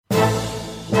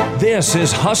This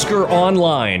is Husker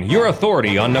Online, your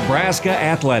authority on Nebraska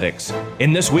athletics.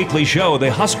 In this weekly show,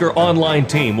 the Husker Online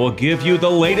team will give you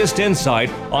the latest insight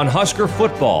on Husker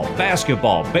football,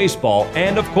 basketball, baseball,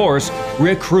 and of course,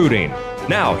 recruiting.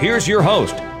 Now, here's your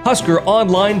host, Husker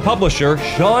Online publisher,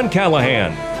 Sean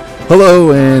Callahan.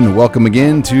 Hello and welcome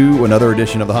again to another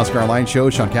edition of the Husker Online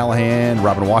Show. Sean Callahan,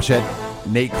 Robin Washett,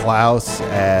 Nate Klaus,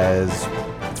 as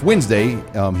it's Wednesday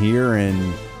here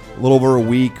and a little over a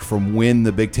week from when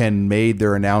the Big Ten made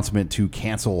their announcement to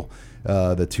cancel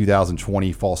the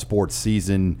 2020 fall sports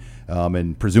season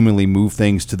and presumably move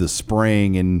things to the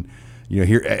spring. And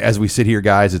here as we sit here,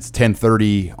 guys, it's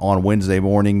 10:30 on Wednesday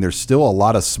morning. There's still a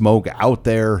lot of smoke out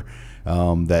there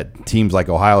that teams like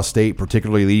Ohio State,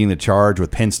 particularly leading the charge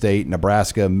with Penn State,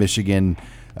 Nebraska, Michigan,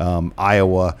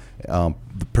 Iowa,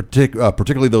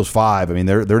 particularly those five. I mean,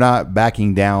 they're not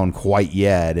backing down quite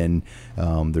yet, and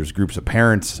there's groups of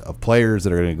parents of players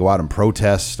that are going to go out and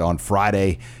protest on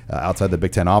Friday outside the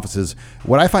Big Ten offices.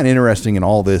 What I find interesting in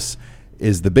all this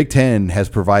is the Big Ten has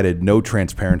provided no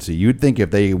transparency. You'd think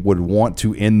if they would want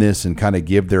to end this and kind of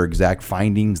give their exact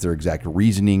findings, their exact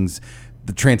reasonings,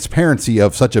 the transparency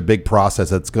of such a big process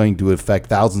that's going to affect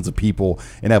thousands of people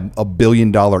and have $1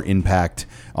 billion impact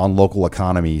on local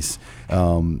economies.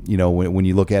 When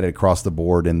you look at it across the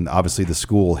board, and obviously the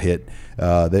school hit,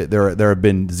 there have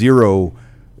been zero.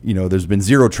 There's been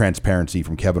zero transparency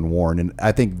from Kevin Warren, and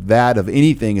I think that of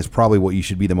anything is probably what you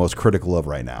should be the most critical of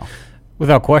right now.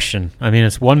 Without question. I mean,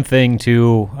 it's one thing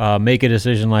to make a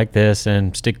decision like this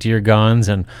and stick to your guns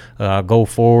and go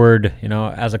forward,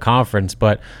 as a conference,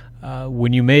 but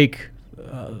when you make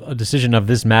a decision of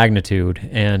this magnitude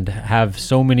and have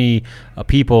so many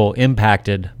people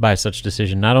impacted by such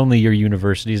decision, not only your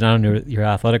universities, not only your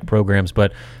athletic programs,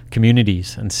 but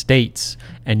communities and states,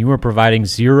 and you are providing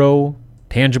zero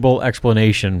tangible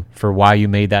explanation for why you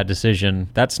made that decision,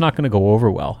 that's not going to go over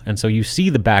well. And so you see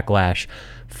the backlash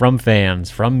from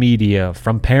fans, from media,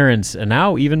 from parents, and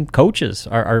now even coaches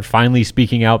are finally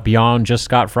speaking out beyond just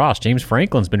Scott Frost. James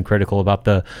Franklin's been critical about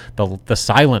the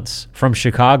silence from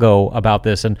Chicago about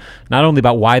this, and not only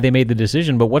about why they made the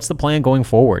decision, but what's the plan going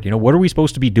forward? What are we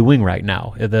supposed to be doing right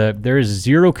now? There is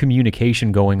zero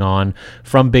communication going on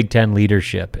from Big Ten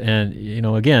leadership, and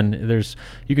again,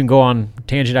 you can go on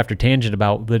tangent after tangent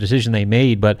about the decision they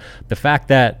made, but the fact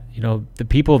that the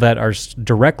people that are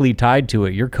directly tied to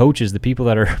it, your coaches, the people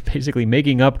that are basically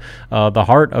making up the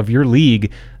heart of your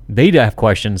league, they have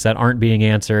questions that aren't being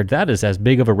answered. That is as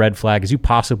big of a red flag as you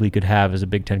possibly could have as a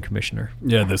Big Ten commissioner.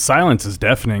 Yeah, the silence is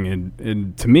deafening.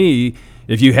 And to me,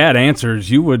 if you had answers,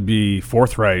 you would be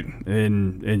forthright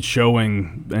in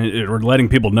showing or letting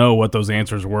people know what those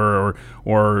answers were,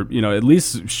 or at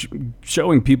least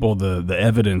showing people the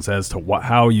evidence as to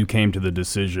how you came to the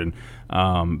decision.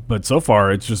 But so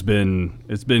far, it's been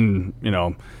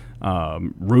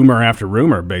rumor after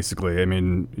rumor, basically. I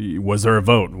mean, was there a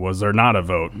vote? Was there not a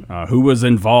vote? Who was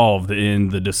involved in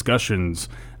the discussions?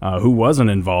 Who wasn't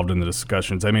involved in the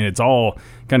discussions? I mean, it's all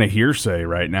kind of hearsay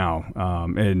right now.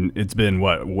 And it's been,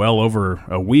 well over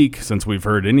a week since we've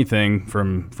heard anything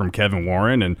from Kevin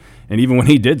Warren. And even when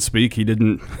he did speak, he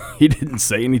didn't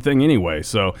say anything anyway.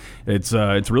 So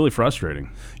it's really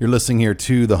frustrating. You're listening here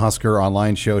to the Husker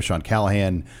Online Show. Sean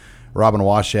Callahan, Robin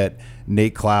Washett,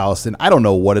 Nate Klaus, and I don't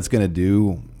know what it's going to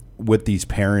do with these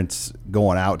parents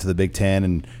going out to the Big Ten,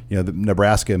 and the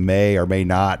Nebraska may or may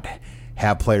not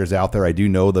have players out there. I do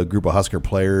know the group of Husker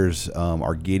players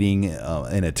are getting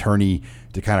an attorney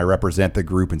to kind of represent the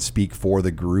group and speak for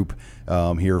the group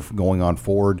here going on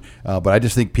forward. But I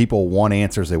just think people want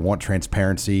answers. They want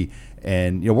transparency,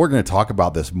 and we're going to talk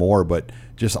about this more, but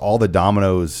just all the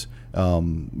dominoes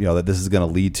that this is going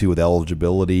to lead to with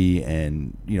eligibility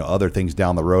and other things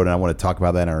down the road, and I want to talk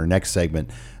about that in our next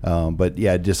segment. But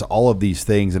yeah, just all of these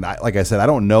things, and like I said, I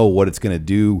don't know what it's going to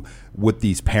do with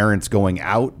these parents going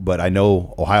out, but I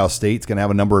know Ohio State's going to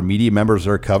have a number of media members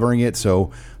that are covering it.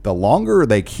 So the longer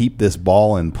they keep this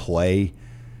ball in play,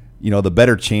 the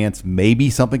better chance maybe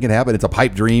something can happen. It's a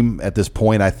pipe dream at this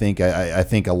point. I think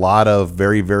a lot of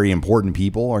very, very important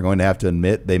people are going to have to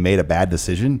admit they made a bad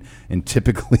decision, and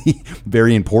typically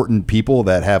very important people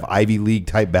that have Ivy League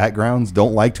type backgrounds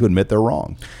don't like to admit they're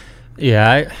wrong.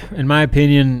 Yeah, in my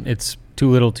opinion, it's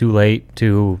too little too late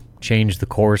to change the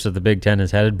course of the Big Ten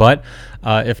is headed. But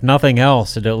if nothing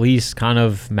else, it at least kind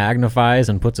of magnifies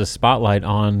and puts a spotlight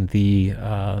on the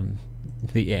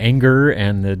the anger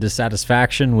and the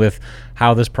dissatisfaction with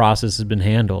how this process has been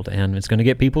handled, and it's going to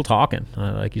get people talking.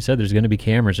 Like you said, there's going to be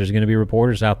cameras, there's going to be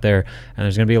reporters out there, and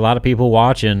there's going to be a lot of people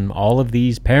watching all of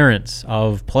these parents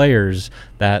of players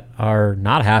that are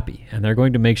not happy, and they're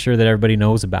going to make sure that everybody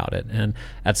knows about it. And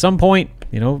at some point,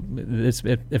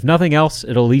 if nothing else,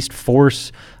 it'll at least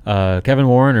force Kevin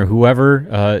Warren or whoever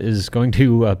is going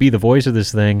to be the voice of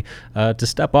this thing to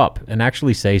step up and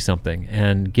actually say something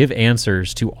and give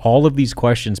answers to all of these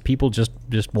questions people just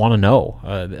want to know.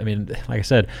 Like I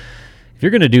said, if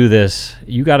you're going to do this,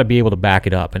 you got to be able to back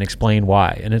it up and explain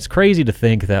why. And it's crazy to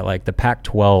think that like the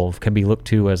Pac-12 can be looked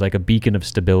to as like a beacon of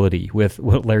stability with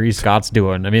what Larry Scott's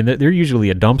doing. I mean, they're usually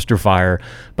a dumpster fire,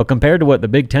 but compared to what the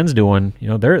Big Ten's doing,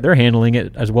 they're handling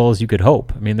it as well as you could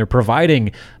hope. I mean, they're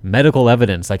providing medical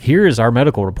evidence. Like, here is our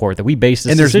medical report that we based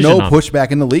this decision on. And there's no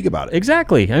pushback in the league about it.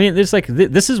 Exactly. I mean, it's like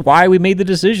this is why we made the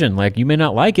decision. Like, you may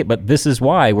not like it, but this is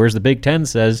why. Whereas the Big Ten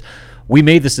says, we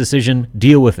made this decision,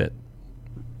 deal with it.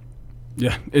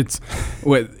 Yeah,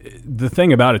 the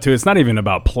thing about it, too, it's not even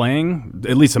about playing,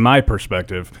 at least in my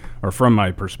perspective, or from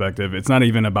my perspective. It's not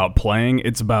even about playing.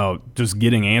 It's about just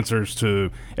getting answers to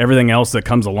everything else that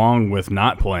comes along with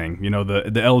not playing.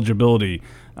 The eligibility,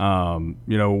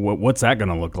 what's that going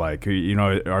to look like?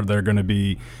 Are there going to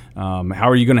be how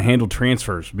are you going to handle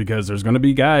transfers? Because there's going to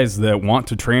be guys that want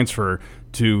to transfer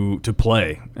to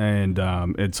play, and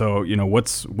so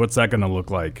what's that going to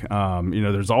look like?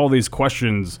 There's all these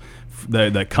questions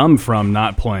that come from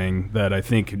not playing that I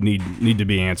think need to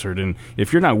be answered. And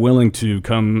if you're not willing to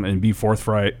come and be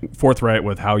forthright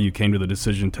with how you came to the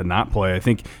decision to not play, I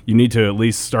think you need to at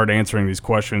least start answering these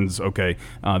questions. Okay,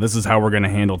 this is how we're going to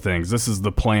handle things. This is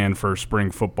the plan for spring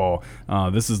football.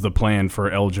 This is the plan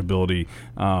for eligibility,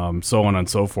 so on and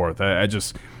so forth.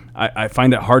 I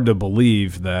find it hard to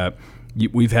believe that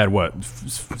we've had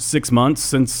 6 months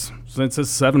since it's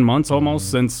 7 months almost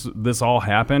since this all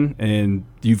happened, and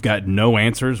you've got no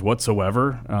answers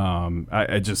whatsoever.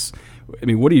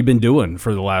 What have you been doing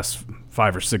for the last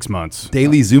 5 or 6 months?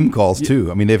 Daily Zoom calls too.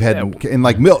 I mean, they've had, and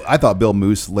like I thought Bill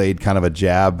Moose laid kind of a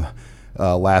jab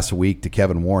last week to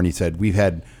Kevin Warren. He said, we've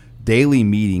had daily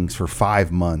meetings for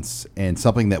 5 months, and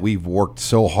something that we've worked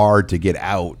so hard to get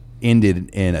out ended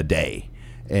in a day.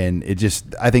 And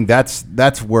I think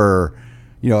that's where,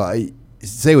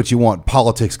 say what you want,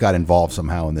 politics got involved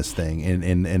somehow in this thing.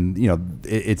 And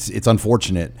it's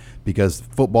unfortunate because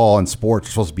football and sports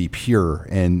are supposed to be pure,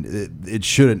 and it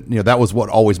shouldn't, that was what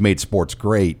always made sports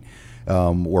great,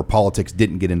 where politics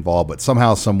didn't get involved. But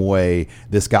somehow, some way,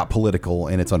 this got political,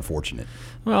 and it's unfortunate.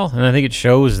 Well, and I think it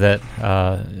shows that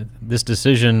this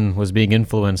decision was being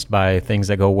influenced by things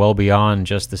that go well beyond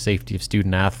just the safety of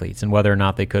student athletes and whether or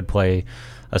not they could play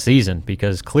a season,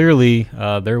 because clearly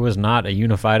there was not a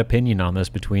unified opinion on this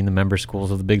between the member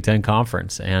schools of the Big Ten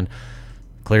Conference. And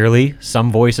clearly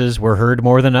some voices were heard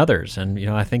more than others. And,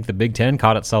 I think the Big Ten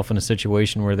caught itself in a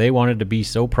situation where they wanted to be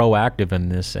so proactive in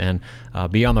this and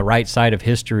be on the right side of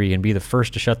history and be the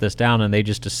first to shut this down. And they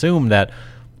just assumed that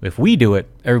if we do it,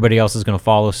 everybody else is going to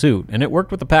follow suit. And it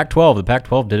worked with the Pac-12. The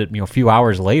Pac-12 did it, a few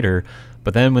hours later.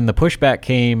 But then when the pushback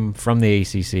came from the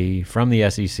ACC, from the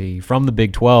SEC, from the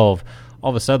Big 12, all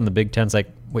of a sudden the Big Ten's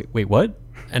like, wait, what?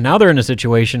 And now they're in a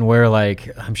situation where, like,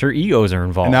 I'm sure egos are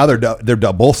involved. And now they're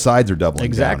both sides are doubling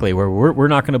exactly, down. Where we're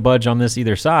not going to budge on this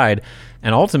either side.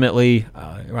 And ultimately,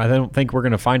 I don't think we're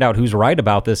going to find out who's right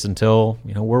about this until,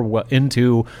 we're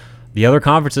into the other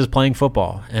conferences playing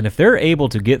football. And if they're able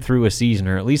to get through a season,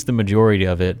 or at least the majority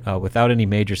of it, without any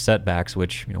major setbacks,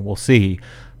 which we'll see,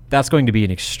 that's going to be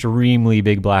an extremely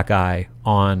big black eye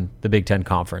on the Big Ten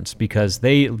Conference, because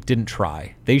they didn't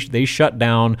try. They shut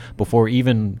down before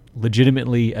even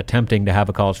legitimately attempting to have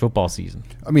a college football season.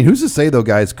 I mean, who's to say, though,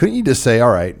 guys? Couldn't you just say,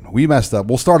 all right, we messed up.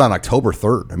 We'll start on October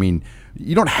 3rd. I mean,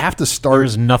 you don't have to start.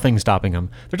 There's nothing stopping them.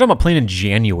 They're talking about playing in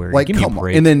January. Like, give me a come on.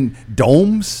 break. And then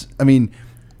domes. I mean,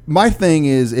 my thing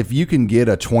is, if you can get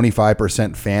a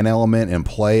 25% fan element and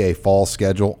play a fall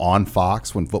schedule on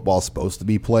Fox when football's supposed to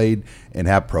be played and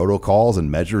have protocols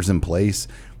and measures in place,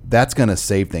 that's going to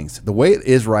save things. The way it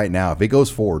is right now, if it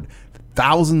goes forward,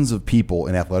 thousands of people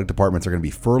in athletic departments are going to be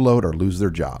furloughed or lose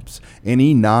their jobs.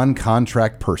 Any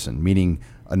non-contract person, meaning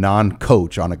a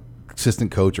non-coach on an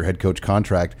assistant coach or head coach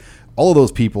contract, all of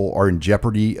those people are in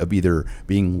jeopardy of either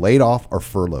being laid off or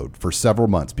furloughed for several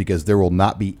months, because there will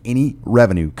not be any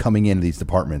revenue coming into these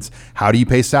departments. How do you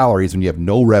pay salaries when you have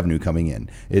no revenue coming in?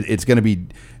 It's going to be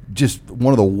just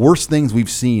one of the worst things we've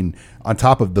seen, on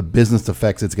top of the business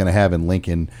effects it's going to have in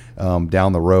Lincoln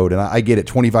down the road. And I get it,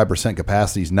 25%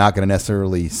 capacity is not going to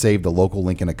necessarily save the local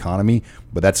Lincoln economy,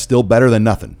 but that's still better than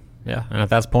nothing. Yeah, and at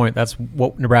that point, that's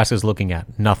what Nebraska's looking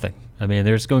at. Nothing. I mean,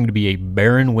 there's going to be a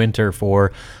barren winter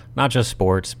for not just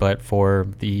sports, but for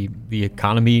the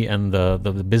economy and the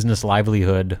business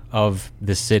livelihood of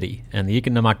this city. And the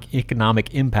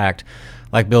economic impact,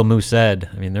 like Bill Moose said,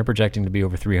 I mean, they're projecting to be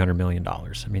over $300 million.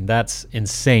 I mean, that's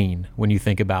insane when you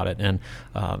think about it. And,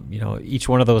 each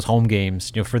one of those home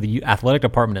games, for the athletic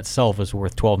department itself is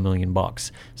worth $12 million.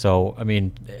 So, I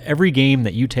mean, every game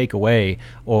that you take away,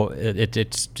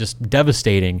 it's just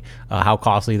devastating how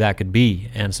costly that could be.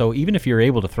 And so even if you're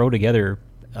able to throw together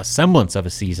a semblance of a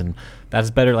season, that's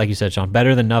better, like you said, Sean,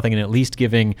 better than nothing, and at least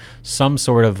giving some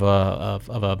sort of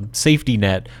a safety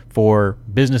net for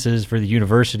businesses, for the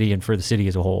university, and for the city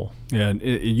as a whole. Yeah,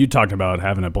 you talked about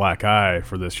having a black eye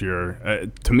for this year.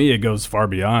 To me, it goes far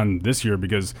beyond this year,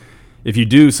 because if you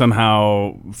do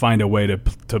somehow find a way to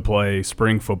play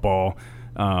spring football,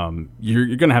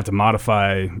 you're going to have to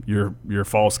modify your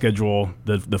fall schedule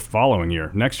the following year,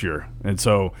 next year, and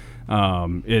so.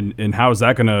 And how's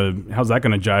that gonna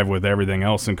jive with everything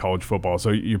else in college football? So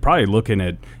you're probably looking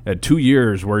at 2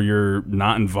 years where you're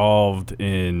not involved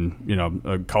in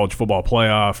a college football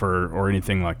playoff or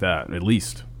anything like that, at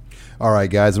least. All right,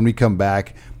 guys. When we come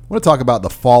back, I want to talk about the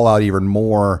fallout even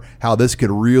more. How this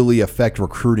could really affect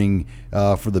recruiting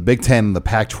for the Big Ten and the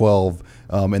Pac-12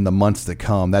 in the months to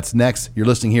come. That's next. You're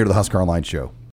listening here to the Husker Online Show.